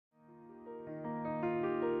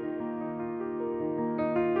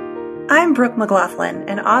I'm Brooke McLaughlin,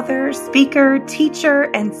 an author, speaker,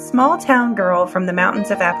 teacher, and small-town girl from the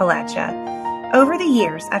mountains of Appalachia. Over the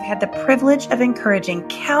years, I've had the privilege of encouraging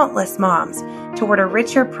countless moms toward a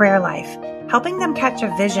richer prayer life, helping them catch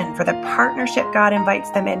a vision for the partnership God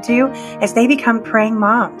invites them into as they become praying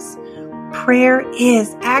moms. Prayer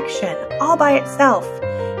is action all by itself,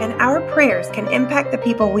 and our prayers can impact the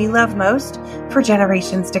people we love most for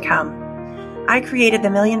generations to come. I created the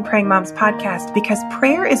Million Praying Moms podcast because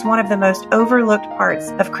prayer is one of the most overlooked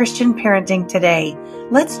parts of Christian parenting today.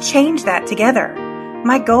 Let's change that together.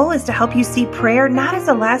 My goal is to help you see prayer not as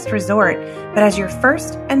a last resort, but as your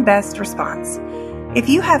first and best response. If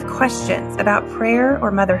you have questions about prayer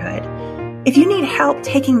or motherhood, if you need help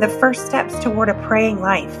taking the first steps toward a praying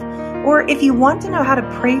life, or if you want to know how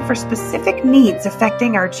to pray for specific needs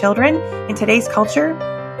affecting our children in today's culture,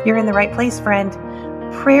 you're in the right place, friend.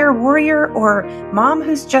 Prayer warrior or mom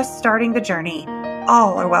who's just starting the journey,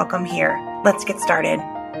 all are welcome here. Let's get started.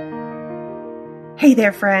 Hey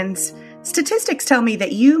there, friends. Statistics tell me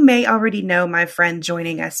that you may already know my friend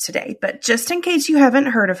joining us today, but just in case you haven't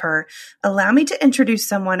heard of her, allow me to introduce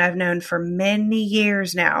someone I've known for many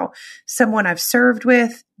years now, someone I've served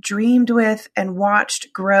with, dreamed with, and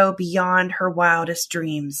watched grow beyond her wildest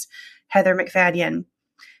dreams, Heather MacFadyen.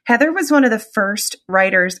 Heather was one of the first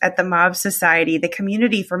writers at the Mob Society, the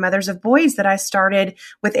community for mothers of boys that I started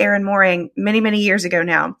with Erin Mooring many, many years ago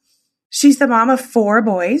now. She's the mom of 4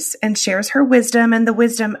 boys and shares her wisdom and the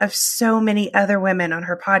wisdom of so many other women on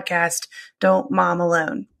her podcast, Don't Mom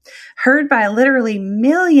Alone. Heard by literally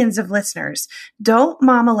millions of listeners, Don't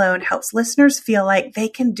Mom Alone helps listeners feel like they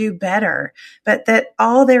can do better, but that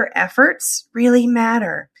all their efforts really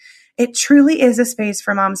matter. It truly is a space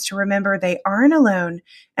for moms to remember they aren't alone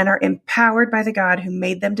and are empowered by the God who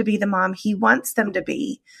made them to be the mom He wants them to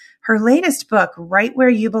be. Her latest book, Right Where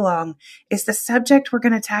You Belong, is the subject we're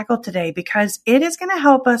going to tackle today because it is going to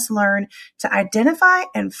help us learn to identify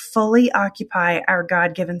and fully occupy our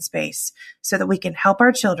God-given space so that we can help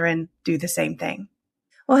our children do the same thing.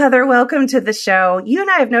 Well, Heather, welcome to the show. You and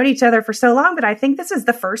I have known each other for so long, but I think this is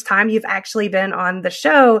the first time you've actually been on the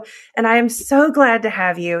show, and I am so glad to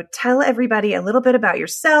have you. Tell everybody a little bit about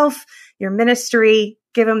yourself, your ministry,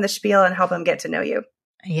 give them the spiel, and help them get to know you.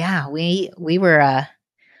 Yeah, we were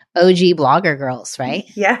OG blogger girls, right?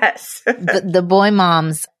 Yes. the boy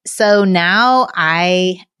moms. So now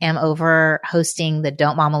I am over hosting the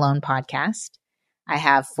Don't Mom Alone podcast. I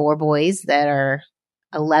have 4 boys that are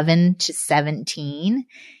 11 to 17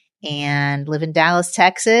 and live in Dallas,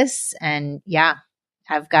 Texas. And yeah,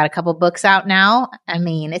 I've got a couple books out now. I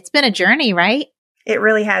mean, it's been a journey, right? It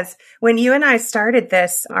really has. When you and I started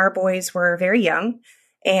this, our boys were very young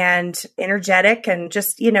and energetic and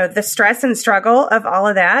just, the stress and struggle of all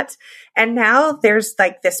of that. And now there's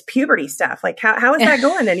like this puberty stuff. Like how is that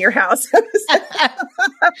going in your house?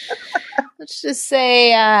 Let's just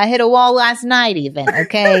say I hit a wall last night even.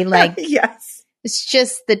 Okay. Like, yes. It's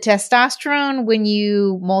just the testosterone when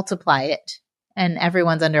you multiply it and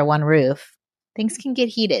everyone's under one roof, things can get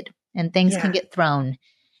heated and things can get thrown.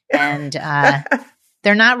 And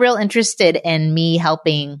they're not real interested in me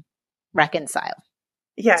helping reconcile.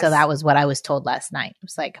 Yes. So that was what I was told last night. It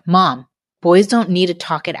was like, Mom, boys don't need to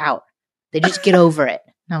talk it out. They just get over it.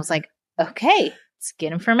 And I was like, okay, let's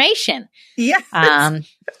get information. Yes.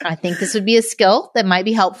 I think this would be a skill that might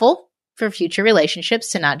be helpful for future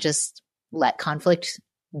relationships to not just let conflict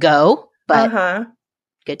go, but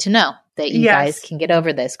good to know that you guys can get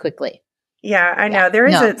over this quickly. Yeah, I know. There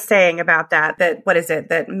is a saying about that what is it?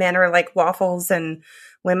 That men are like waffles and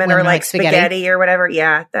women are like spaghetti or whatever.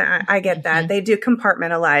 Yeah, I get that. They do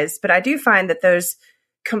compartmentalize, but I do find that those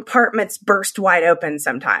compartments burst wide open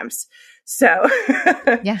sometimes. So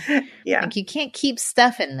yeah. Like you can't keep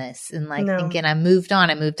stuff in this and thinking I moved on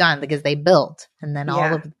because they built. And then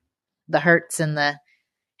all of the hurts and the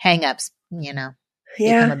hangups,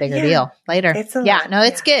 become a bigger deal later.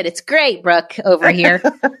 It's good. It's great, Brooke, over here.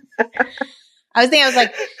 I was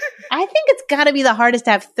like, I think it's got to be the hardest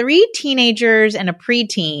to have 3 teenagers and a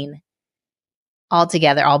preteen all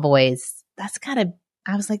together, all boys. I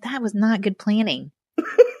was like, that was not good planning.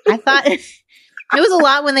 I thought it was a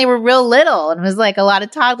lot when they were real little and it was like a lot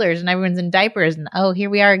of toddlers and everyone's in diapers and here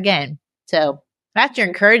we are again. So that's your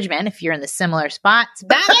encouragement if you're in the similar spot. It's a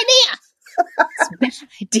bad idea. It's a bad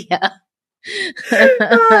idea. Oh,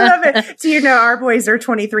 I love it. So, our boys are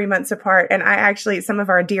 23 months apart. And some of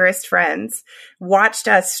our dearest friends watched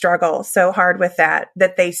us struggle so hard with that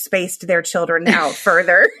they spaced their children out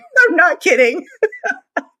further. I'm not kidding.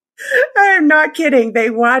 I'm not kidding. They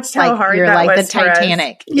watched how hard that was for us. You're like the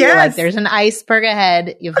Titanic. Yes. You're like, there's an iceberg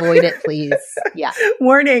ahead. You avoid it, please. Yeah.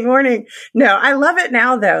 Warning. No, I love it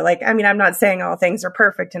now, though. Like, I mean, I'm not saying all things are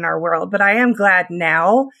perfect in our world, but I am glad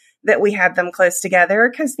now that we had them close together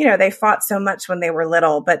because, they fought so much when they were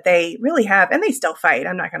little, but they really have, and they still fight.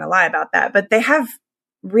 I'm not going to lie about that, but they have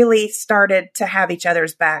really started to have each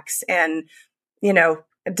other's backs and,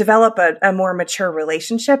 develop a more mature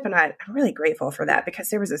relationship. And I'm really grateful for that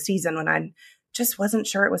because there was a season when I just wasn't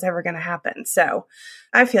sure it was ever going to happen. So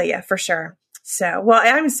I feel you for sure. So, well,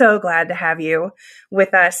 I'm so glad to have you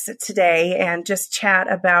with us today and just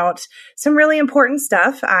chat about some really important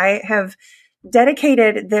stuff. I have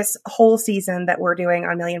dedicated this whole season that we're doing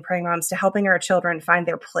on Million Praying Moms to helping our children find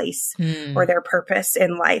their place or their purpose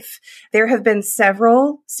in life. There have been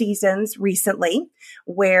several seasons recently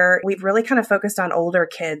where we've really kind of focused on older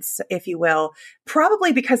kids, if you will,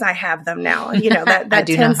 probably because I have them now. That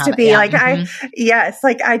tends to be like,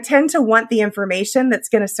 I tend to want the information that's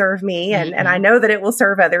going to serve me. And I know that it will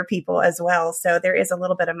serve other people as well. So there is a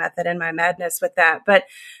little bit of method in my madness with that. But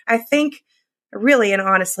I think really and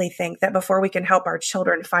honestly think that before we can help our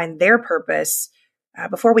children find their purpose,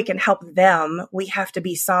 before we can help them, we have to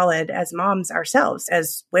be solid as moms ourselves,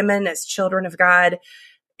 as women, as children of God,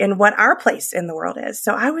 in what our place in the world is.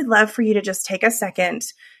 So I would love for you to just take a second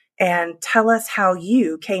and tell us how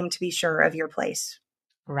you came to be sure of your place.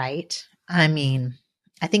 Right. I mean,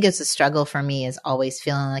 I think it's a struggle for me is always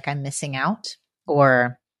feeling like I'm missing out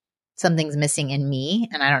or something's missing in me.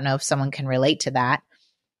 And I don't know if someone can relate to that,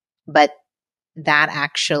 but that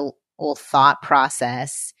actual thought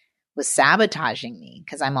process was sabotaging me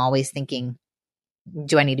because I'm always thinking,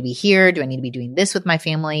 do I need to be here? Do I need to be doing this with my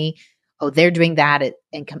family? Oh, they're doing that.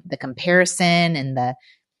 And the comparison and the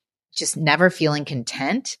just never feeling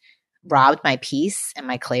content robbed my peace and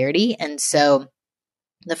my clarity. And so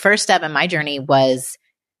the first step in my journey was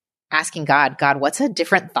asking God, what's a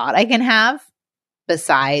different thought I can have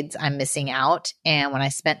besides I'm missing out? And when I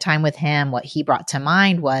spent time with him, what he brought to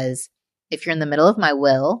mind was, if you're in the middle of my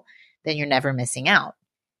will, then you're never missing out.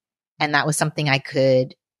 And that was something I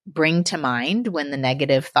could bring to mind when the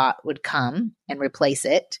negative thought would come and replace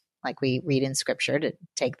it, like we read in scripture, to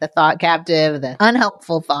take the thought captive, the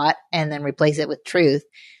unhelpful thought, and then replace it with truth.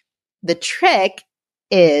 The trick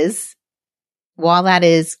is, while that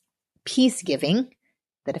is peace giving,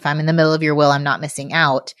 that if I'm in the middle of your will, I'm not missing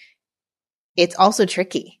out, it's also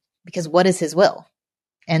tricky because what is his will?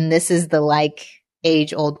 And this is the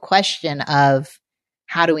age-old question of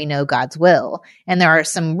how do we know God's will? And there are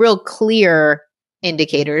some real clear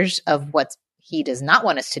indicators of what he does not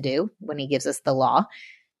want us to do when he gives us the law.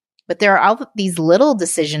 But there are all these little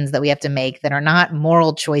decisions that we have to make that are not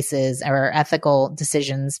moral choices or ethical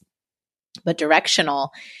decisions, but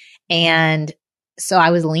directional. And so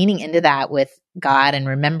I was leaning into that with God and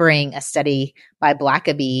remembering a study by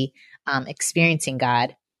Blackaby, Experiencing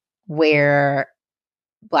God, where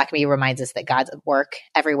Blackaby reminds us that God's at work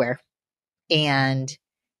everywhere and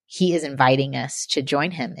he is inviting us to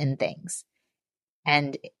join him in things.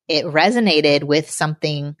 And it resonated with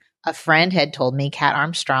something a friend had told me, Kat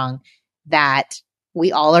Armstrong, that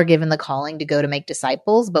we all are given the calling to go to make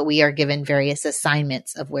disciples, but we are given various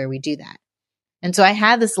assignments of where we do that. And so I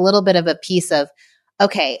had this little bit of a piece of,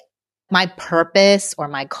 okay, my purpose or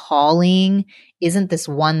my calling isn't this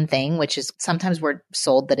one thing, which is sometimes we're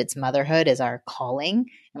sold that it's motherhood is our calling.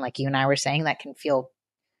 And like you and I were saying, that can feel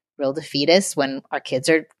real defeatist when our kids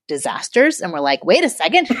are disasters and we're like, wait a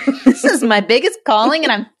second, this is my biggest calling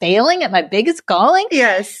and I'm failing at my biggest calling.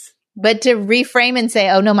 Yes. But to reframe and say,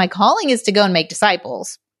 oh no, my calling is to go and make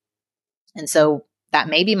disciples. And so that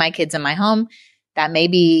may be my kids in my home. That may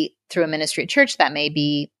be through a ministry at church. That may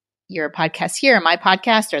be your podcast here, my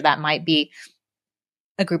podcast, or that might be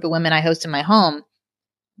a group of women I host in my home.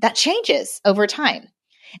 That changes over time.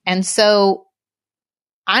 And so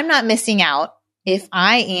I'm not missing out if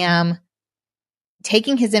I am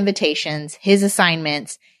taking his invitations, his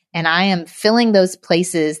assignments, and I am filling those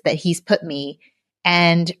places that he's put me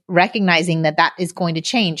and recognizing that that is going to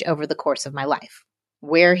change over the course of my life,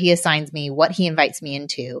 where he assigns me, what he invites me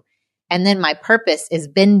into. And then my purpose is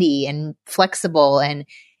bendy and flexible, and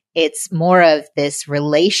it's more of this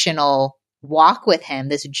relational walk with him,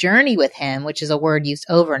 this journey with him, which is a word used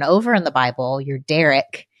over and over in the Bible, your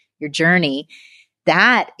derrick, your journey.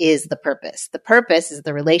 That is the purpose. The purpose is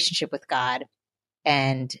the relationship with God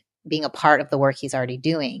and being a part of the work he's already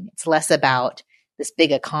doing. It's less about this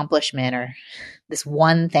big accomplishment or this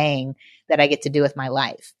one thing that I get to do with my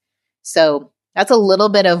life. So that's a little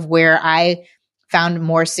bit of where I found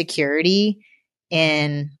more security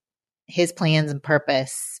in his plans and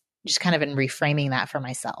purpose just kind of in reframing that for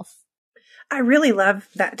myself. I really love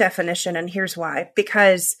that definition. And here's why.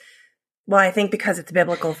 Because, well, I think because it's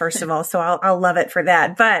biblical, first of all, so I'll love it for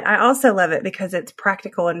that. But I also love it because it's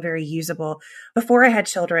practical and very usable. Before I had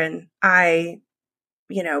children, I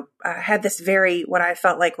had this what I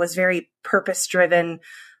felt like was very purpose-driven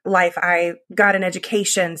life. I got an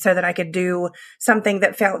education so that I could do something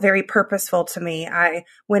that felt very purposeful to me. I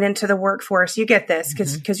went into the workforce. You get this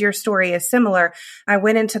because your story is similar. I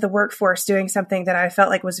went into the workforce doing something that I felt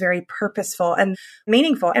like was very purposeful and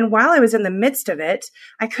meaningful. And while I was in the midst of it,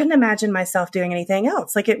 I couldn't imagine myself doing anything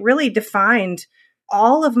else. Like it really defined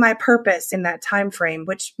all of my purpose in that time frame,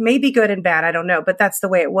 which may be good and bad. I don't know, but that's the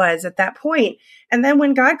way it was at that point. And then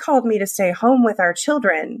when God called me to stay home with our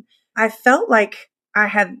children, I felt like I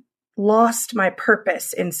had lost my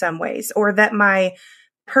purpose in some ways, or that my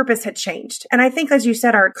purpose had changed. And I think, as you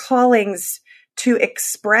said, our callings to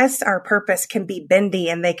express our purpose can be bendy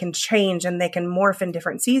and they can change and they can morph in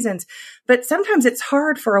different seasons. But sometimes it's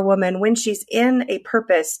hard for a woman when she's in a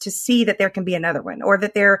purpose to see that there can be another one, or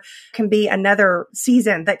that there can be another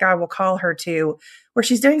season that God will call her to, where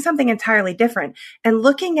she's doing something entirely different. And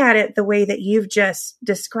looking at it the way that you've just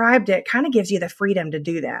described it kind of gives you the freedom to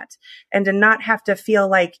do that and to not have to feel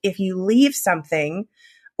like if you leave something,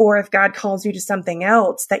 or if God calls you to something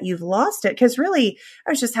else, that you've lost it. Because really, I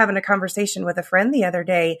was just having a conversation with a friend the other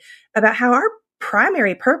day about how our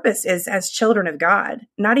primary purpose is as children of God,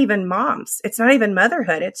 not even moms. It's not even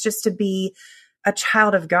motherhood. It's just to be a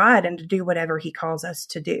child of God and to do whatever he calls us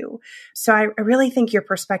to do. So I really think your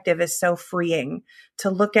perspective is so freeing to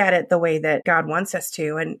look at it the way that God wants us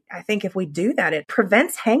to. And I think if we do that, it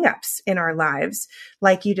prevents hangups in our lives,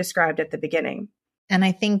 like you described at the beginning. And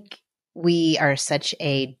I think we are such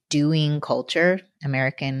a doing culture,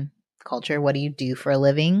 American culture. What do you do for a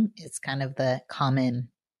living? It's kind of the common,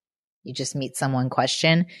 you just meet someone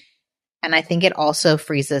question. And I think it also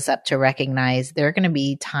frees us up to recognize there are going to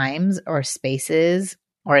be times or spaces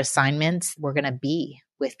or assignments we're going to be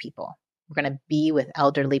with people. We're going to be with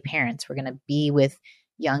elderly parents. We're going to be with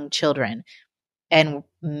young children. And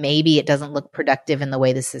maybe it doesn't look productive in the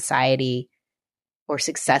way the society or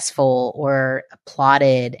successful or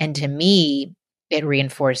applauded. And to me, it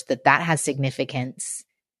reinforced that has significance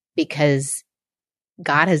because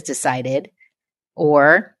God has decided,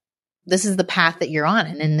 or this is the path that you're on.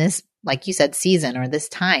 And in this, like you said, season or this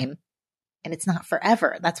time, and it's not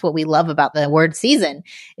forever. That's what we love about the word season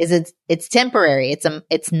is it's temporary.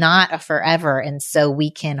 It's not a forever. And so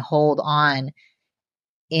we can hold on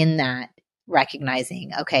in that,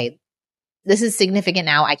 recognizing, okay, this is significant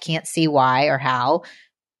now. I can't see why or how.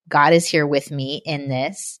 God is here with me in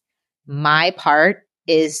this. My part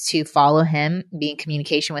is to follow him, be in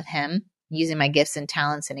communication with him, using my gifts and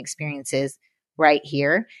talents and experiences right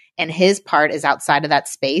here. And his part is outside of that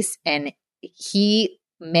space. And he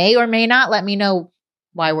may or may not let me know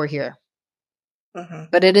why we're here.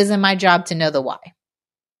 But it isn't my job to know the why.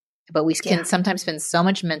 But we can sometimes spend so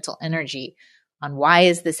much mental energy on why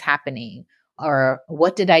is this happening? Or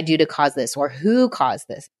what did I do to cause this? Or who caused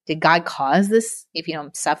this? Did God cause this? If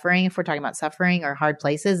suffering, if we're talking about suffering or hard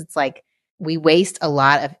places, it's like we waste a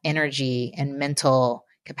lot of energy and mental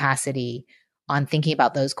capacity on thinking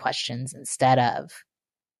about those questions instead of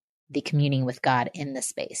the communing with God in the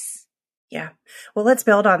space. Yeah. Well, let's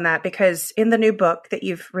build on that because in the new book that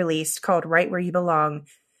you've released called Right Where You Belong,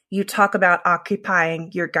 you talk about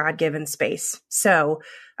occupying your God-given space. So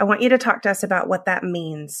I want you to talk to us about what that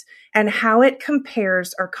means and how it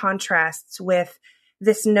compares or contrasts with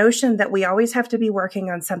this notion that we always have to be working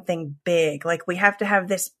on something big. Like we have to have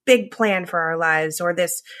this big plan for our lives or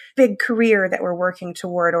this big career that we're working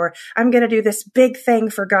toward, or I'm going to do this big thing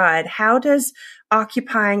for God. How does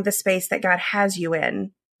occupying the space that God has you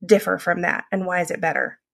in differ from that? And why is it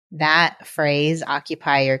better? That phrase,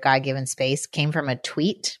 occupy your God-given space, came from a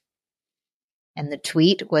tweet. And the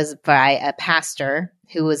tweet was by a pastor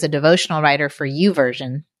who was a devotional writer for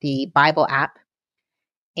YouVersion, the Bible app.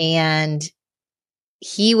 And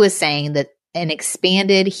he was saying that an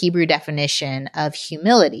expanded Hebrew definition of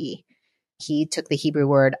humility, he took the Hebrew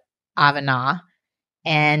word avanah,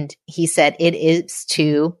 and he said it is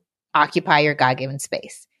to occupy your God-given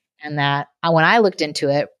space. And that when I looked into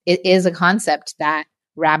it, it is a concept that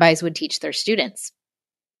rabbis would teach their students.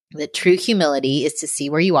 That true humility is to see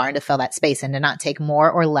where you are and to fill that space and to not take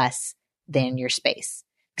more or less than your space.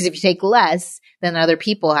 Because if you take less, then other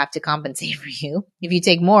people have to compensate for you. If you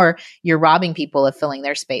take more, you're robbing people of filling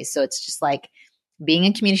their space. So it's just like being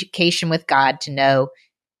in communication with God to know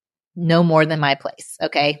no more than my place,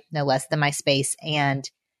 okay? No less than my space. And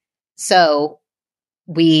so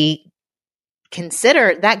we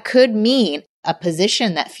consider that could mean a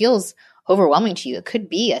position that feels overwhelming to you. It could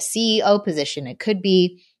be a CEO position. It could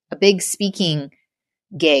be a big speaking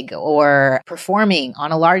gig or performing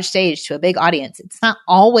on a large stage to a big audience. It's not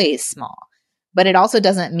always small, but it also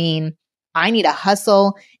doesn't mean I need to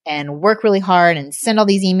hustle and work really hard and send all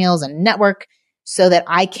these emails and network so that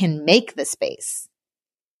I can make the space.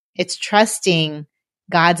 It's trusting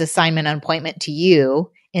God's assignment and appointment to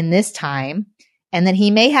you in this time, and that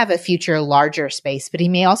he may have a future larger space, but he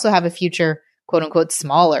may also have a future quote unquote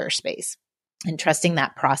smaller space, and trusting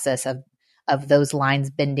that process of those lines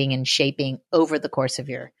bending and shaping over the course of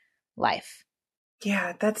your life.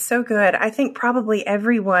 Yeah, that's so good. I think probably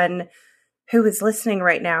everyone who is listening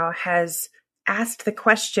right now has asked the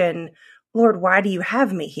question, Lord, why do you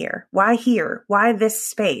have me here? Why here? Why this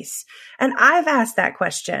space? And I've asked that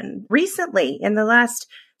question recently. In the last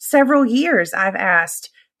several years, I've asked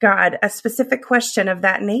God a specific question of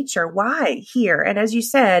that nature. Why here? And as you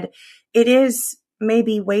said, it is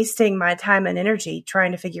maybe wasting my time and energy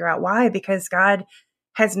trying to figure out why, because God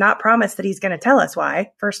has not promised that he's going to tell us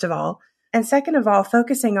why, first of all. And second of all,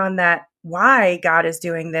 focusing on that why God is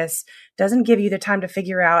doing this doesn't give you the time to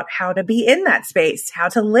figure out how to be in that space, how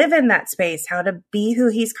to live in that space, how to be who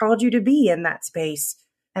he's called you to be in that space.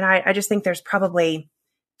 And I just think there's probably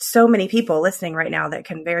so many people listening right now that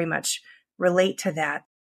can very much relate to that.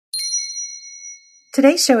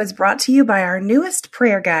 Today's show is brought to you by our newest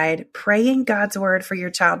prayer guide, Praying God's Word for Your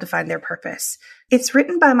Child to Find Their Purpose. It's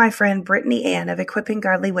written by my friend Brittany Ann of Equipping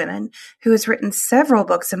Godly Women, who has written several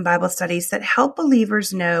books and Bible studies that help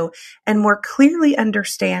believers know and more clearly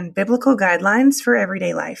understand biblical guidelines for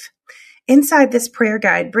everyday life. Inside this prayer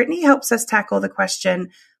guide, Brittany helps us tackle the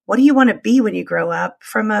question, what do you want to be when you grow up,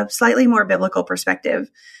 from a slightly more biblical perspective.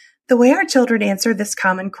 The way our children answer this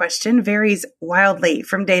common question varies wildly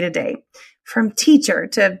from day to day. From teacher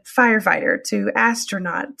to firefighter to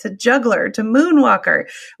astronaut to juggler to moonwalker,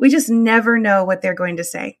 we just never know what they're going to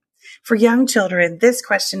say. For young children, this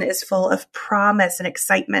question is full of promise and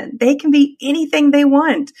excitement. They can be anything they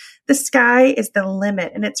want. The sky is the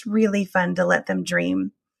limit, and it's really fun to let them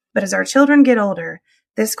dream. But as our children get older,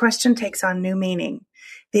 this question takes on new meaning.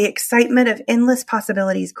 The excitement of endless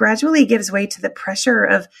possibilities gradually gives way to the pressure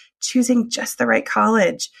of choosing just the right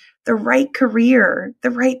college, the right career,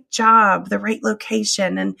 the right job, the right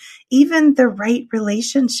location, and even the right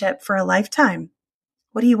relationship for a lifetime.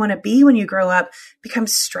 What do you want to be when you grow up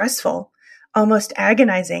becomes stressful, almost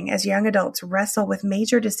agonizing as young adults wrestle with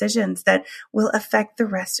major decisions that will affect the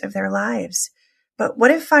rest of their lives. But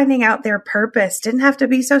what if finding out their purpose didn't have to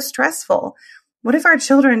be so stressful? What if our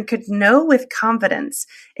children could know with confidence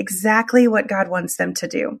exactly what God wants them to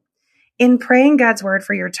do? In praying God's word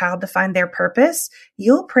for your child to find their purpose,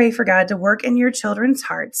 you'll pray for God to work in your children's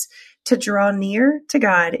hearts, to draw near to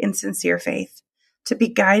God in sincere faith, to be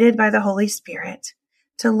guided by the Holy Spirit,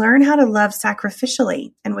 to learn how to love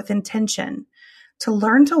sacrificially and with intention, to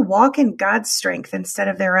learn to walk in God's strength instead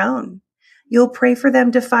of their own. You'll pray for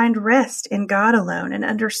them to find rest in God alone and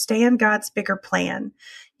understand God's bigger plan.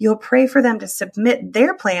 You'll pray for them to submit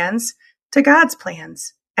their plans to God's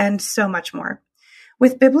plans, and so much more.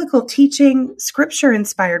 With biblical teaching,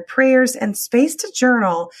 scripture-inspired prayers, and space to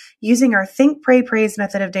journal using our Think, Pray, Praise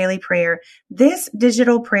method of daily prayer, this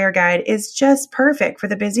digital prayer guide is just perfect for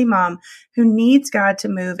the busy mom who needs God to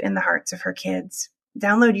move in the hearts of her kids.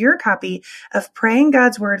 Download your copy of Praying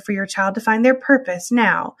God's Word for Your Child to Find Their Purpose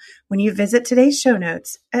now when you visit today's show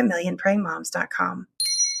notes at millionprayingmoms.com.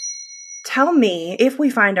 Tell me if we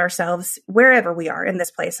find ourselves wherever we are in this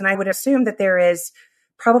place, and I would assume that there is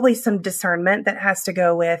probably some discernment that has to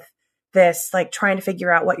go with this, like trying to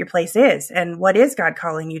figure out what your place is and what is God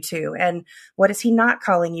calling you to and what is he not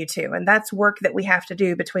calling you to. And that's work that we have to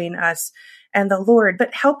do between us and the Lord.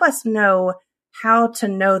 But help us know how to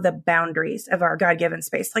know the boundaries of our God-given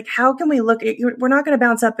space. Like, how can we look at, we're not going to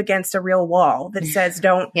bounce up against a real wall that says,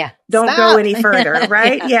 don't go any further,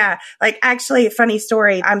 right? Yeah. Like, actually, a funny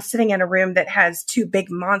story. I'm sitting in a room that has two big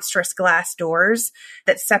monstrous glass doors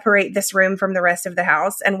that separate this room from the rest of the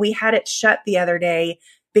house. And we had it shut the other day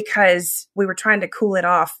because we were trying to cool it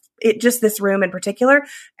off. Just this room in particular.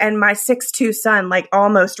 And my 6'2" son like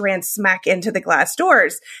almost ran smack into the glass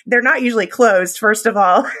doors. They're not usually closed, first of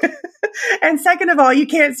all. And second of all, you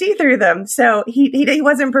can't see through them. So he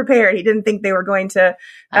wasn't prepared. He didn't think they were going to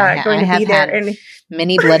be there. And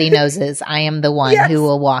many bloody noses. I am the one who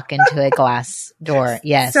will walk into a glass door.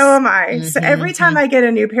 Yes. So am I. Mm-hmm, so every time I get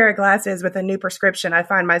a new pair of glasses with a new prescription, I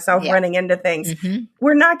find myself running into things. Mm-hmm.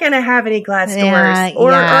 We're not going to have any glass doors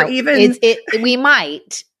or even we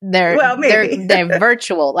might. They're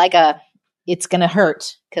virtual, it's going to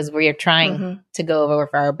hurt because we are trying to go over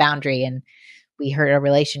our boundary, and we hurt a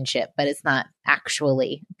relationship, but it's not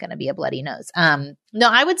actually going to be a bloody nose. No,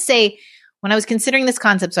 I would say when I was considering this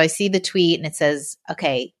concept, so I see the tweet and it says,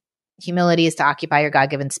 okay, humility is to occupy your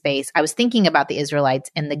God-given space. I was thinking about the Israelites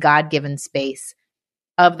and the God-given space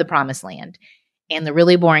of the promised land and the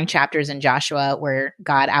really boring chapters in Joshua where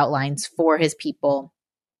God outlines for his people,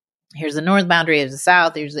 here's the north boundary, here's the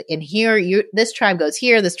south, this tribe goes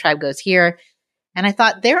here, this tribe goes here. And I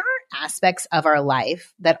thought there are aspects of our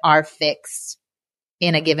life that are fixed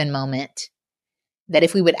in a given moment that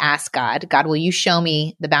if we would ask God, will you show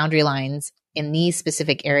me the boundary lines in these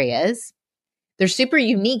specific areas? They're super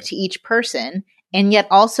unique to each person and yet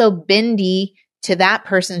also bendy to that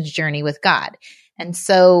person's journey with God. And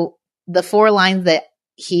so the 4 lines that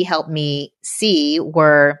he helped me see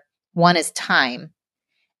were, one is time.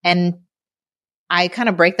 And I kind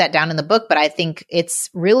of break that down in the book, but I think it's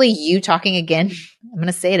really you talking again. I'm going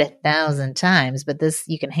to say it 1,000 times, but this,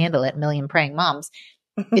 you can handle it, million praying moms.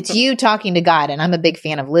 It's you talking to God, and I'm a big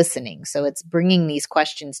fan of listening. So it's bringing these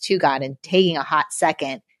questions to God and taking a hot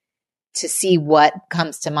second to see what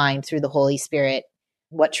comes to mind through the Holy Spirit,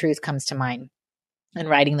 what truth comes to mind, and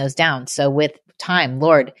writing those down. So with time,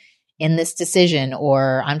 Lord, in this decision,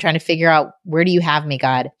 or I'm trying to figure out, where do you have me,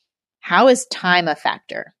 God? How is time a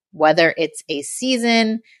factor? Whether it's a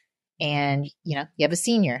season and, you have a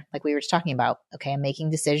senior, like we were just talking about. Okay, I'm making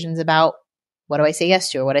decisions about what do I say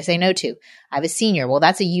yes to or what I say no to. I have a senior. Well,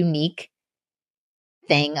 that's a unique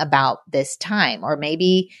thing about this time. Or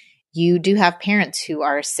maybe you do have parents who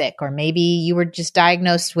are sick, or maybe you were just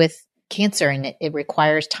diagnosed with cancer and it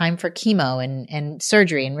requires time for chemo and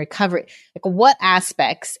surgery and recovery. Like what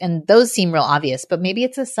aspects, and those seem real obvious, but maybe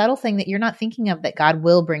it's a subtle thing that you're not thinking of that God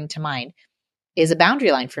will bring to mind is a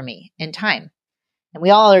boundary line for me in time. And we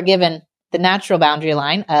all are given the natural boundary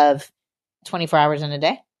line of 24 hours in a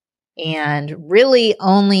day and really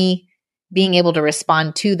only being able to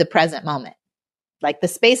respond to the present moment. Like the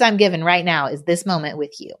space I'm given right now is this moment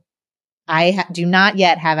with you. I do not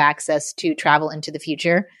yet have access to travel into the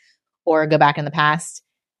future or go back in the past,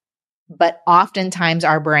 but oftentimes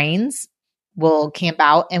our brains will camp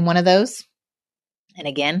out in one of those. And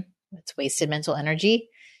again, it's wasted mental energy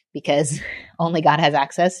because only God has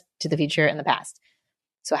access to the future and the past.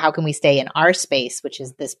 So how can we stay in our space, which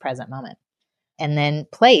is this present moment? And then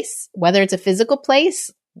place, whether it's a physical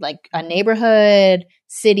place, like a neighborhood,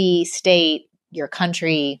 city, state, your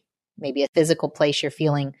country, maybe a physical place you're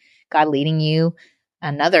feeling God leading you,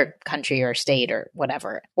 another country or state or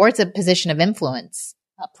whatever. Or it's a position of influence,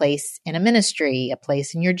 a place in a ministry, a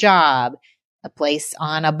place in your job, a place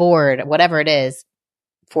on a board, whatever it is.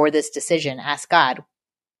 For this decision, ask God,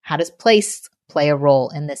 how does place play a role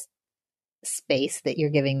in this space that you're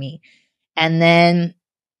giving me? And then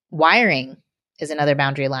wiring is another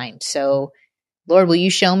boundary line. So, Lord, will you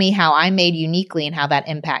show me how I'm made uniquely and how that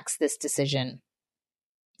impacts this decision?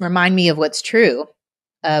 Remind me of what's true,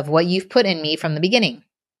 of what you've put in me from the beginning.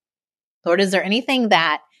 Lord, is there anything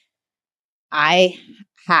that I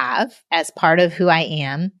have as part of who I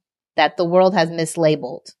am that the world has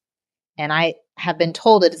mislabeled? And I have been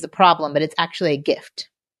told it is a problem, but it's actually a gift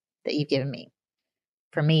that you've given me.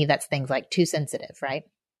 For me, that's things like too sensitive, right?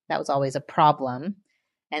 That was always a problem.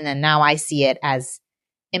 And then now I see it as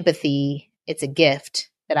empathy. It's a gift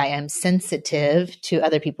that I am sensitive to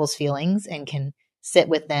other people's feelings and can sit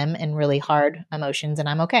with them in really hard emotions, and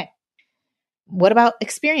I'm okay. What about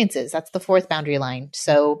experiences? That's the 4th boundary line.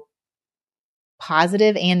 So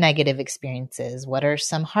positive and negative experiences. What are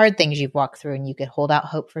some hard things you've walked through and you could hold out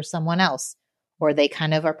hope for someone else? Or they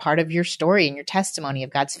kind of are part of your story and your testimony of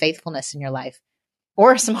God's faithfulness in your life.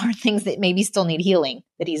 Or some hard things that maybe still need healing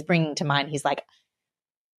that he's bringing to mind. He's like,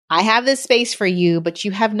 I have this space for you, but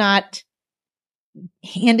you have not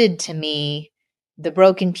handed to me the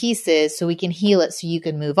broken pieces so we can heal it so you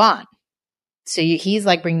can move on. So he's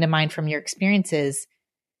like bringing to mind from your experiences,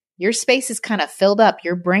 your space is kind of filled up.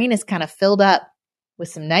 Your brain is kind of filled up with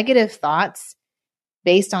some negative thoughts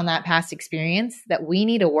based on that past experience that we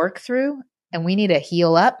need to work through and we need to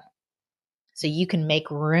heal up so you can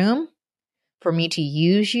make room for me to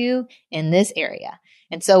use you in this area.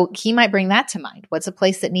 And so he might bring that to mind. What's a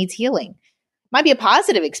place that needs healing? Might be a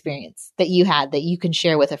positive experience that you had that you can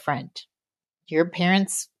share with a friend. Your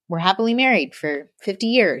parents were happily married for 50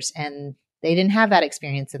 years and they didn't have that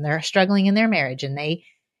experience and they're struggling in their marriage and they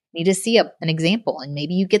need to see an example. And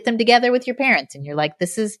maybe you get them together with your parents and you're like,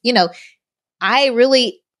 this is, I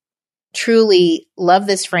really, truly love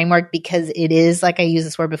this framework because it is, like I used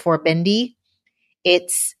this word before, bendy.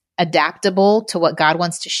 It's adaptable to what God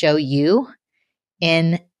wants to show you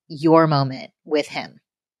in your moment with him.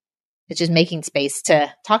 It's just making space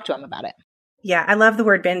to talk to him about it. Yeah, I love the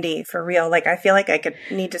word bendy for real. Like, I feel like I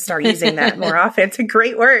need to start using that more often. It's a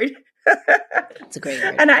great word. It's a great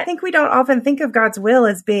word. And I think we don't often think of God's will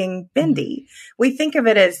as being bendy. We think of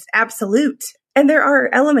it as absolute. And there are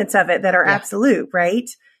elements of it that are absolute, right?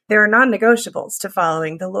 There are non-negotiables to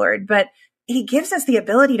following the Lord, but he gives us the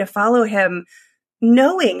ability to follow him,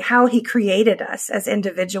 knowing how he created us as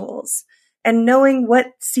individuals and knowing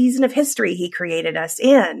what season of history he created us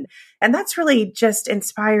in. And that's really just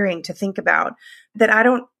inspiring to think about, that I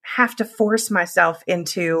don't have to force myself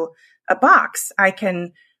into a box. I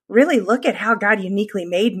can really look at how God uniquely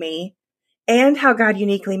made me and how God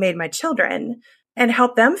uniquely made my children and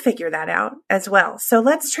help them figure that out as well. So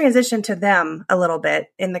let's transition to them a little bit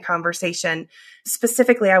in the conversation.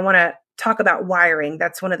 Specifically, I want to talk about wiring.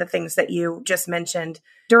 That's one of the things that you just mentioned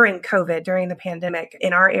during COVID, during the pandemic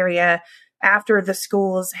in our area, after the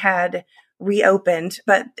schools had reopened,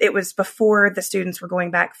 but it was before the students were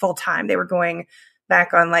going back full time. They were going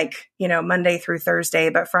back on Monday through Thursday,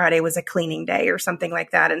 but Friday was a cleaning day or something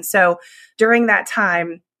like that. And so during that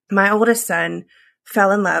time, my oldest son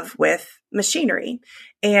fell in love with machinery.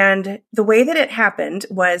 And the way that it happened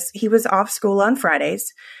was he was off school on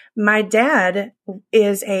Fridays. My dad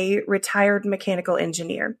is a retired mechanical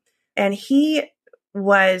engineer, and he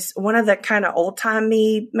was one of the kind of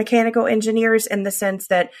old-timey mechanical engineers in the sense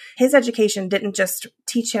that his education didn't just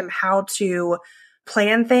teach him how to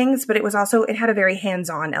plan things, but it had a very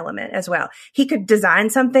hands-on element as well. He could design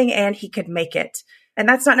something and he could make it. And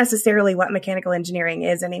that's not necessarily what mechanical engineering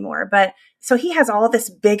is anymore. But so he has all this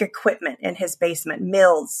big equipment in his basement,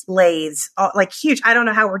 mills, lathes, like huge, I don't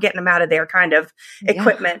know how we're getting them out of there kind of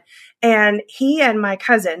equipment. And he and my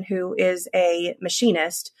cousin, who is a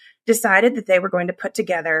machinist, decided that they were going to put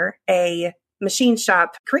together a machine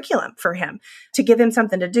shop curriculum for him to give him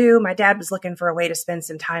something to do. My dad was looking for a way to spend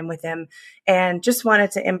some time with him and just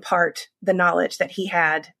wanted to impart the knowledge that he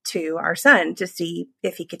had to our son to see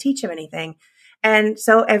if he could teach him anything. And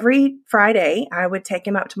so every Friday, I would take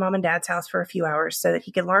him up to mom and dad's house for a few hours so that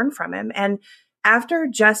he could learn from him. And after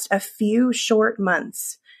just a few short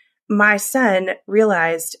months, my son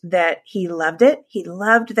realized that he loved it. He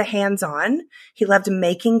loved the hands-on. He loved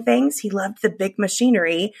making things. He loved the big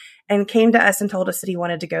machinery, and came to us and told us that he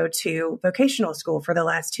wanted to go to vocational school for the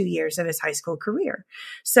last 2 years of his high school career.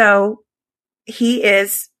 So he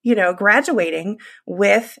is, graduating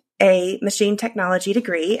with a machine technology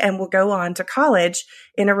degree and will go on to college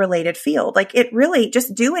in a related field. Like, it really,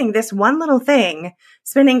 just doing this one little thing,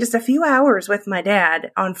 spending just a few hours with my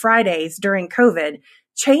dad on Fridays during COVID,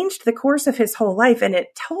 changed the course of his whole life. And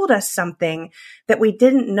it told us something that we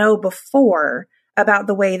didn't know before about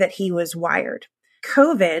the way that he was wired.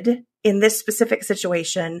 COVID, in this specific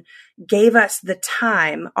situation, gave us the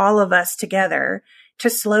time, all of us together, to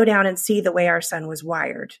slow down and see the way our son was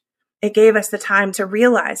wired. It gave us the time to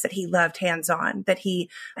realize that he loved hands-on, that he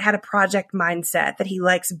had a project mindset, that he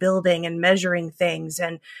likes building and measuring things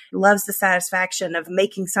and loves the satisfaction of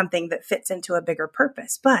making something that fits into a bigger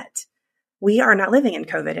purpose. But we are not living in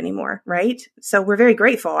COVID anymore, right? So we're very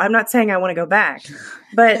grateful. I'm not saying I want to go back,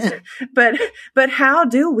 but how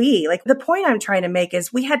do we? Like, the point I'm trying to make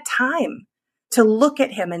is we had time to look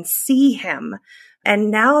at him and see him. And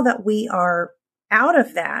now that we are out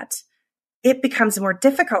of that, it becomes more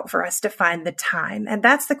difficult for us to find the time. And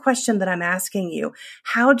that's the question that I'm asking you.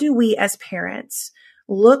 How do we as parents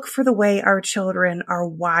look for the way our children are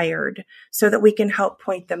wired so that we can help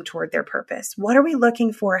point them toward their purpose? What are we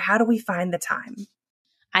looking for? How do we find the time?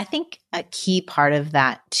 I think a key part of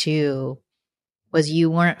that too was you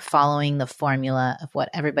weren't following the formula of what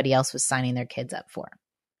everybody else was signing their kids up for.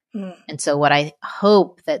 And so what I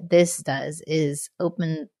hope that this does is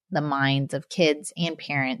open the minds of kids and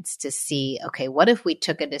parents to see, okay, what if we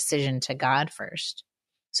took a decision to God first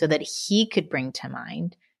so that he could bring to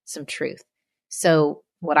mind some truth? So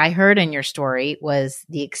what I heard in your story was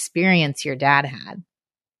the experience your dad had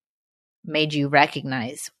made you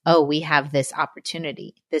recognize, oh, we have this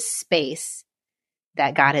opportunity, this space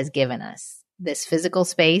that God has given us, this physical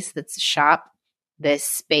space that's a shop, this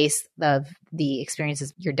space of the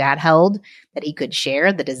experiences your dad held that he could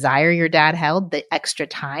share, the desire your dad held, the extra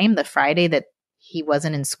time, the Friday that he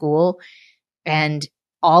wasn't in school, and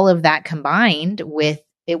all of that combined with,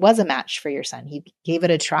 it was a match for your son. He gave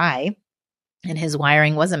it a try and his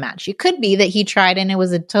wiring was a match. It could be that he tried and it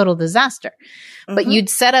was a total disaster, but you'd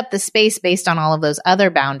set up the space based on all of those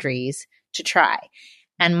other boundaries to try.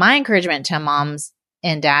 And my encouragement to moms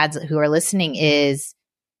and dads who are listening is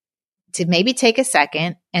to maybe take a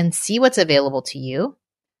second and see what's available to you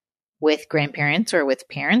with grandparents or with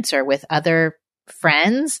parents or with other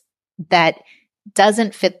friends that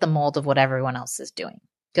doesn't fit the mold of what everyone else is doing.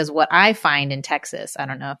 Because what I find in Texas, I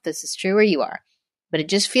don't know if this is true where you are, but it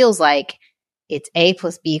just feels like it's A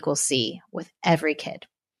plus B equals C with every kid.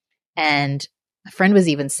 And a friend was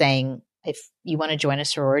even saying, if you want to join a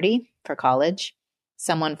sorority for college,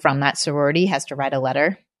 someone from that sorority has to write a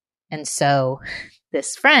letter. And so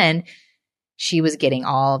this friend, she was getting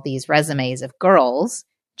all these resumes of girls.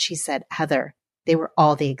 She said, Heather, they were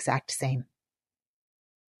all the exact same.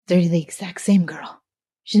 They're the exact same girl.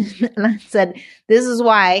 And I said, this is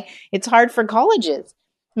why it's hard for colleges,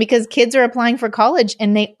 because kids are applying for college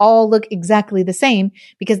and they all look exactly the same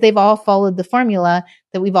because they've all followed the formula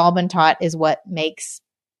that we've all been taught is what makes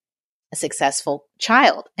a successful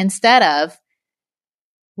child, instead of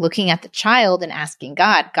looking at the child and asking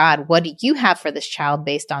God, what do you have for this child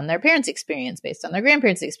based on their parents' experience, based on their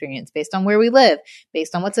grandparents' experience, based on where we live,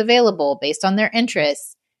 based on what's available, based on their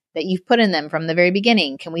interests that you've put in them from the very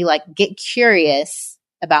beginning? Can we get curious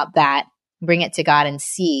about that, bring it to God and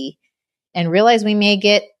see, and realize we may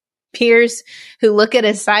get peers who look at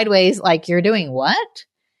us sideways like, you're doing what?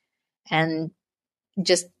 And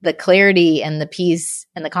just the clarity and the peace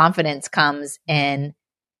and the confidence comes in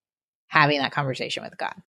having that conversation with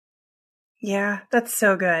God. Yeah, that's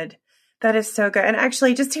so good. That is so good. And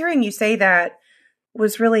actually, just hearing you say that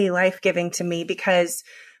was really life-giving to me, because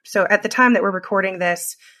so at the time that we're recording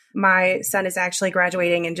this, my son is actually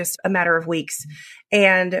graduating in just a matter of weeks.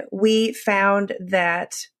 And we found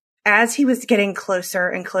that as he was getting closer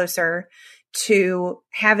and closer to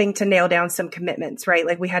having to nail down some commitments, right?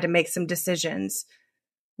 Like we had to make some decisions.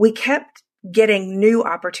 We kept getting new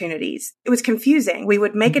opportunities. It was confusing. We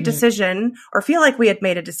would make a decision or feel like we had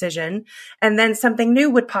made a decision, and then something new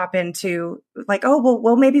would pop into like, oh,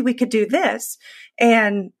 well, maybe we could do this.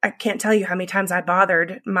 And I can't tell you how many times I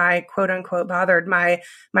bothered my quote unquote my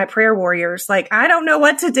prayer warriors. Like, I don't know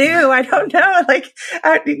what to do. I don't know. Like,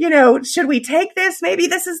 should we take this? Maybe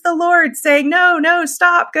this is the Lord saying, no,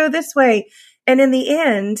 stop, go this way. And in the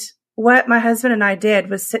end, what my husband and I did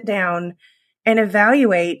was sit down and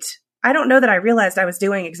evaluate. I don't know that I realized I was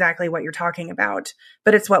doing exactly what you're talking about,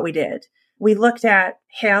 but it's what we did. We looked at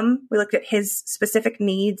him. We looked at his specific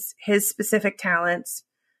needs, his specific talents,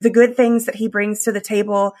 the good things that he brings to the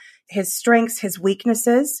table, his strengths, his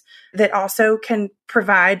weaknesses that also can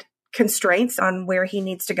provide constraints on where he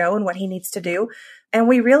needs to go and what he needs to do. And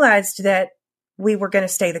we realized that we were going to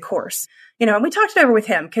stay the course, and we talked it over with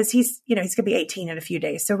him because he's going to be 18 in a few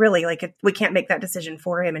days. So really we can't make that decision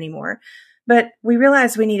for him anymore. But we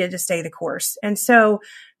realized we needed to stay the course. And so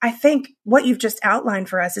I think what you've just outlined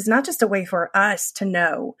for us is not just a way for us to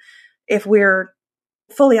know if we're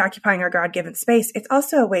fully occupying our God-given space. It's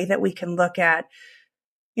also a way that we can look at,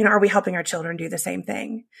 are we helping our children do the same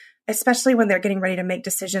thing? Especially when they're getting ready to make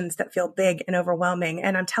decisions that feel big and overwhelming.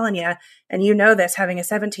 And I'm telling you, and this, having a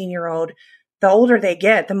 17-year-old, the older they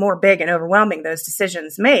get, the more big and overwhelming those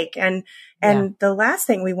decisions make. And the last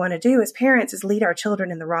thing we want to do as parents is lead our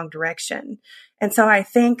children in the wrong direction. And so I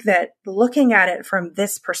think that looking at it from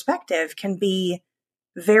this perspective can be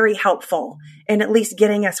very helpful in at least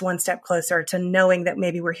getting us one step closer to knowing that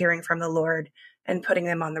maybe we're hearing from the Lord and putting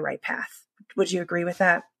them on the right path. Would you agree with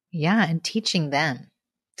that? Yeah. And teaching them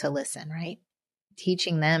to listen, right?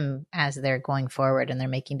 Teaching them as they're going forward and they're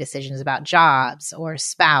making decisions about jobs or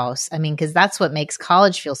spouse. I mean, because that's what makes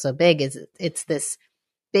college feel so big, is it's this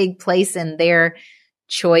big place in their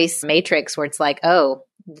choice matrix where it's like, oh,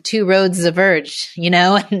 the two roads diverged,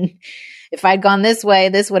 and if I'd gone this way,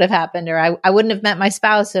 this would have happened, or I wouldn't have met my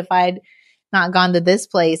spouse if I'd not gone to this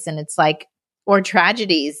place. And it's like, or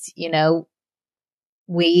tragedies,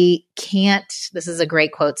 we can't, this is a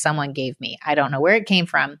great quote someone gave me. I don't know where it came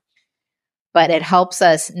from, but it helps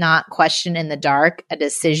us not question in the dark a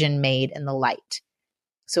decision made in the light.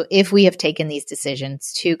 So if we have taken these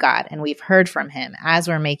decisions to God and we've heard from him as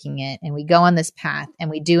we're making it, and we go on this path and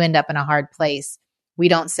we do end up in a hard place, we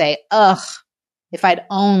don't say, ugh, if I'd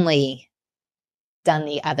only done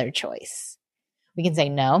the other choice. We can say,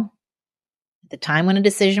 no, at the time when a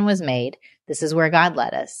decision was made, this is where God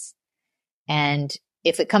led us. And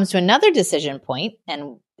if it comes to another decision point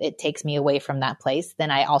and it takes me away from that place,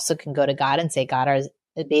 then I also can go to God and say, God,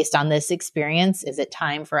 based on this experience, is it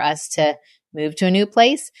time for us to move to a new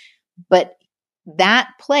place? But that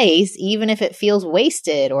place, even if it feels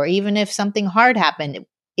wasted or even if something hard happened,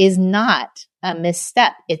 is not a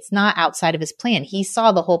misstep. It's not outside of his plan. He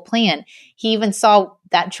saw the whole plan. He even saw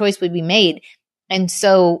that choice would be made. And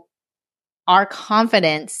so our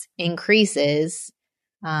confidence increases.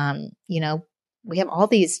 We have all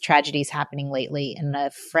these tragedies happening lately. And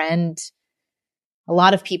a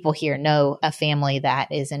lot of people here know a family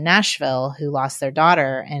that is in Nashville who lost their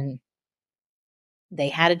daughter, and they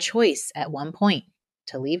had a choice at one point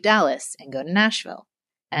to leave Dallas and go to Nashville.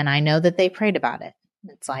 And I know that they prayed about it.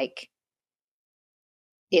 It's like,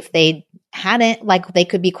 if they hadn't, like, they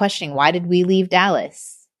could be questioning, why did we leave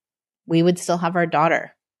Dallas? We would still have our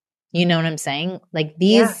daughter. You know what I'm saying? Like,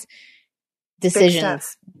 these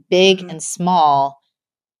decisions, big and small,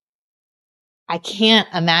 I can't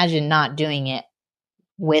imagine not doing it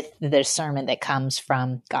with the discernment that comes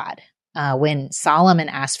from God. When Solomon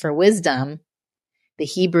asked for wisdom, the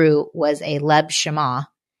Hebrew was a leb shema,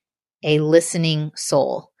 a listening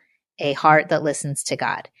soul, a heart that listens to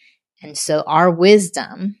God. And so our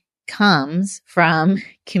wisdom comes from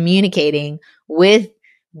communicating with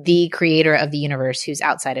the creator of the universe, who's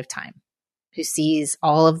outside of time, who sees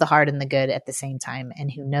all of the hard and the good at the same time,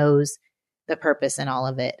 and who knows the purpose in all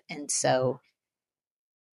of it. And so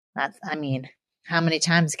that's, I mean, how many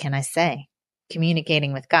times can I say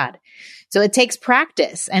communicating with God? So it takes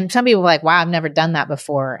practice. And some people are like, wow, I've never done that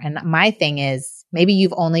before. And my thing is, maybe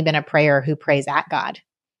you've only been a prayer who prays at God,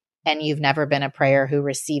 and you've never been a prayer who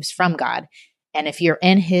receives from God. And if you're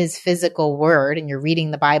in his physical word and you're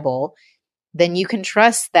reading the Bible, then you can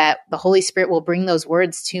trust that the Holy Spirit will bring those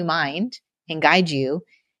words to mind and guide you.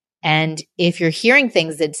 And if you're hearing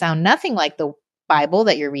things that sound nothing like the Bible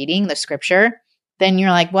that you're reading, the scripture, then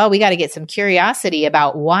you're like, well, we got to get some curiosity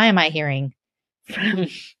about, why am I hearing from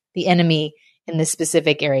the enemy in this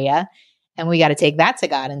specific area? And we got to take that to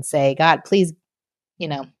God and say, God, please,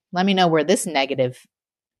 let me know where this negative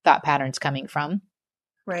thought pattern's coming from,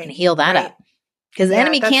 right, and heal that up. Because the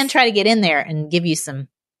enemy can try to get in there and give you some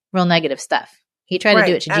real negative stuff. He tried to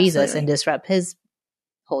do it to Jesus and disrupt his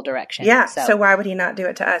whole direction. Yeah. So why would he not do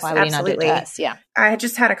it to us? Why would he not do it to us? Yeah. I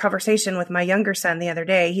just had a conversation with my younger son the other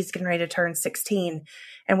day. He's getting ready to turn 16.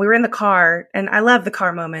 And we were in the car, and I love the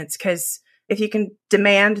car moments, because if you can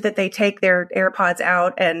demand that they take their AirPods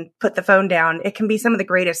out and put the phone down, it can be some of the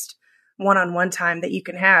greatest one-on-one time that you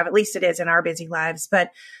can have. At least it is in our busy lives.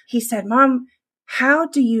 But he said, Mom, how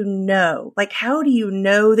do you know? Like, how do you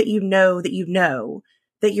know that you know that you know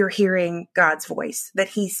that you're hearing God's voice, that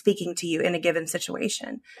he's speaking to you in a given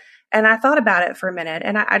situation? And I thought about it for a minute.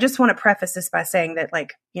 And I just want to preface this by saying that,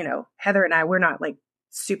 like, Heather and I, we're not like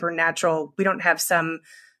supernatural. We don't have some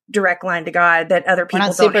direct line to God that other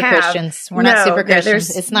people don't have. Christians. We're not super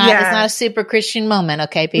Christians. It's not a super Christian moment.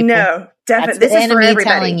 Okay, people. No, definitely. This is for everybody.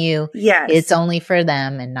 Telling you, it's only for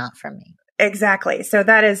them and not for me. Exactly. So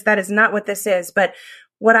that is not what this is. But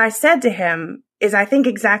what I said to him is, I think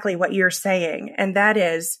exactly what you're saying. And that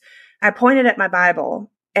is, I pointed at my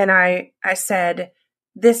Bible and I said,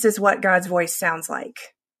 this is what God's voice sounds like.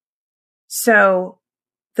 So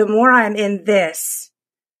the more I'm in this,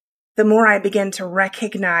 the more I begin to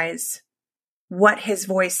recognize what his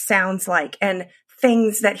voice sounds like, and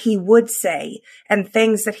things that he would say and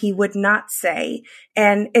things that he would not say.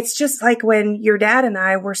 And it's just like when your dad and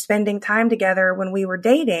I were spending time together when we were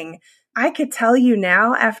dating. I could tell you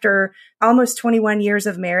now, after almost 21 years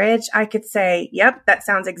of marriage, I could say, yep, that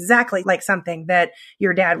sounds exactly like something that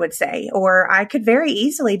your dad would say. Or I could very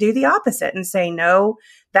easily do the opposite and say, no,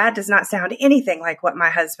 that does not sound anything like what my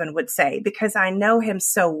husband would say, because I know him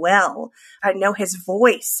so well. I know his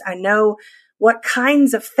voice. I know what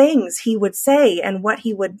kinds of things he would say and what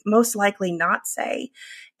he would most likely not say.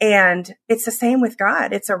 And it's the same with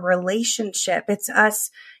God. It's a relationship. It's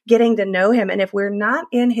us getting to know him. And if we're not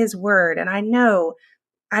in his word, and I know,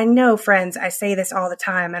 friends, I say this all the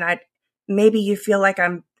time, and maybe you feel like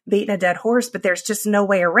I'm beating a dead horse, but there's just no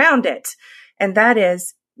way around it. And that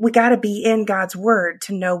is, we got to be in God's word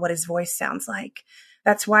to know what his voice sounds like.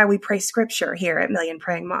 That's why we pray scripture here at Million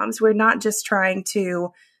Praying Moms. We're not just trying to,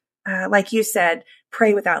 like you said,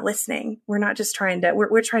 pray without listening. We're not just trying to,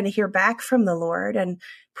 we're trying to hear back from the Lord and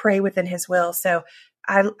pray within his will. So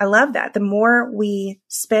I love that. The more we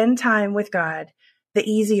spend time with God, the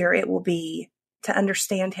easier it will be to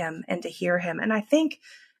understand him and to hear him. And I think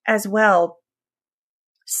as well,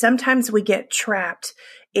 sometimes we get trapped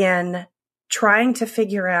in trying to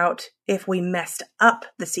figure out if we messed up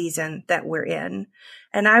the season that we're in.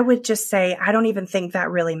 And I would just say, I don't even think that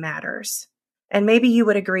really matters. And maybe you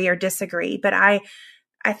would agree or disagree, but I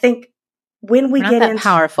think when we get into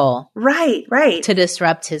powerful, right, to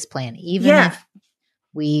disrupt his plan, even if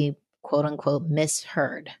we quote unquote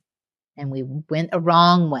misheard and we went a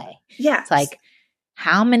wrong way. Yeah, it's like,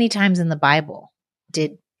 how many times in the Bible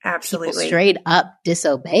did people straight up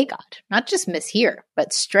disobey God? Not just mishear,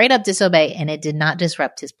 but straight up disobey, and it did not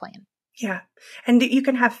disrupt his plan. Yeah. And you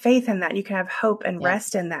can have faith in that. You can have hope and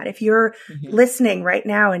rest in that. If you're listening right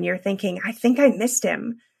now and you're thinking, I think I missed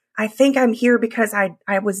him. I think I'm here because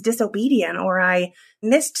I was disobedient, or I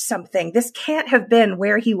missed something. This can't have been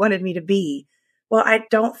where he wanted me to be. Well, I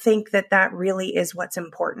don't think that that really is what's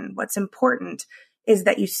important. What's important is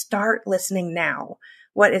that you start listening now.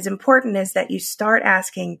 What is important is that you start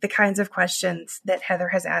asking the kinds of questions that Heather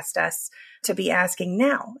has asked us to be asking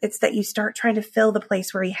now. It's that you start trying to fill the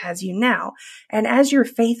place where he has you now. And as you're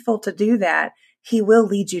faithful to do that, he will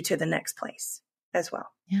lead you to the next place as well.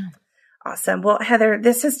 Yeah. Awesome. Well, Heather,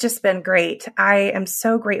 this has just been great. I am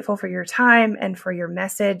so grateful for your time and for your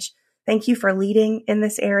message. Thank you for leading in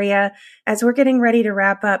this area. As we're getting ready to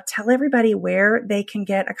wrap up, tell everybody where they can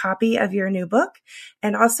get a copy of your new book,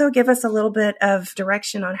 and also give us a little bit of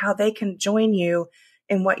direction on how they can join you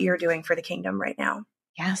in what you're doing for the kingdom right now.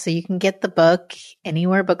 Yeah, so you can get the book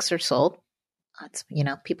anywhere books are sold. That's,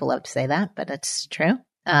 people love to say that, but it's true.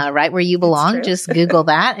 Right where you belong. Just Google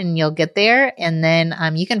that and you'll get there. And then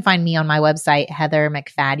you can find me on my website,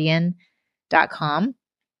 heathermacfadyen.com.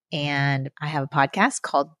 And I have a podcast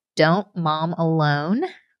called Don't Mom Alone. I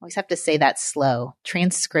always have to say that slow.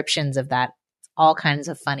 Transcriptions of that, all kinds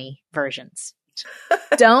of funny versions.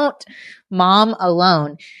 Don't Mom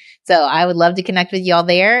Alone. So I would love to connect with y'all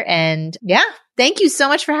there. And yeah, thank you so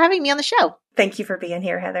much for having me on the show. Thank you for being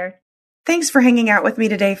here, Heather. Thanks for hanging out with me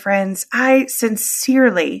today, friends. I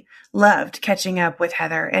sincerely loved catching up with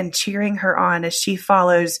Heather and cheering her on as she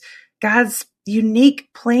follows God's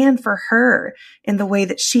unique plan for her in the way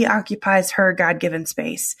that she occupies her God-given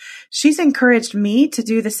space. She's encouraged me to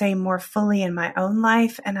do the same more fully in my own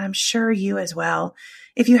life, and I'm sure you as well.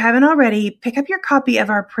 If you haven't already, pick up your copy of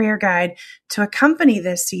our prayer guide to accompany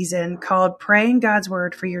this season called Praying God's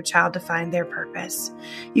Word for Your Child to Find Their Purpose.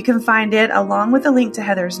 You can find it along with a link to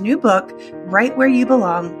Heather's new book, Right Where You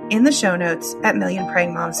Belong, in the show notes at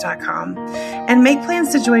millionprayingmoms.com. And make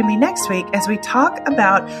plans to join me next week as we talk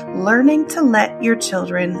about learning to let your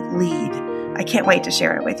children lead. I can't wait to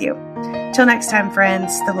share it with you. Till next time,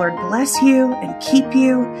 friends, the Lord bless you and keep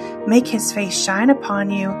you, make his face shine upon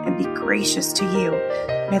you, and be gracious to you.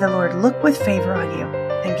 May the Lord look with favor on you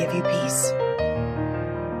and give you peace.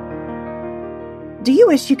 Do you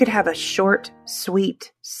wish you could have a short,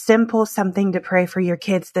 sweet, simple something to pray for your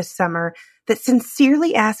kids this summer that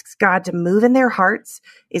sincerely asks God to move in their hearts,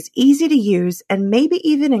 is easy to use, and maybe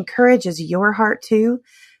even encourages your heart too?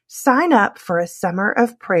 Sign up for a summer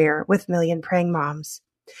of prayer with Million Praying Moms.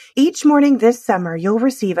 Each morning this summer, you'll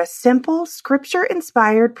receive a simple,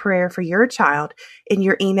 scripture-inspired prayer for your child in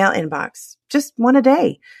your email inbox. Just one a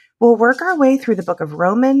day. We'll work our way through the book of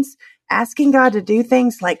Romans, asking God to do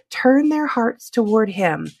things like turn their hearts toward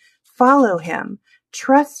him, follow him,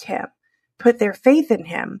 trust him, put their faith in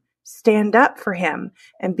him, stand up for him,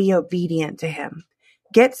 and be obedient to him.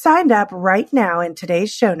 Get signed up right now in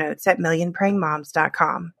today's show notes at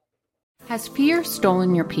millionprayingmoms.com. Has fear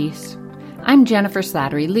stolen your peace? I'm Jennifer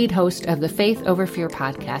Slattery, lead host of the Faith Over Fear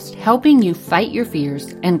podcast, helping you fight your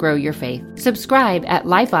fears and grow your faith. Subscribe at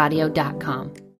lifeaudio.com.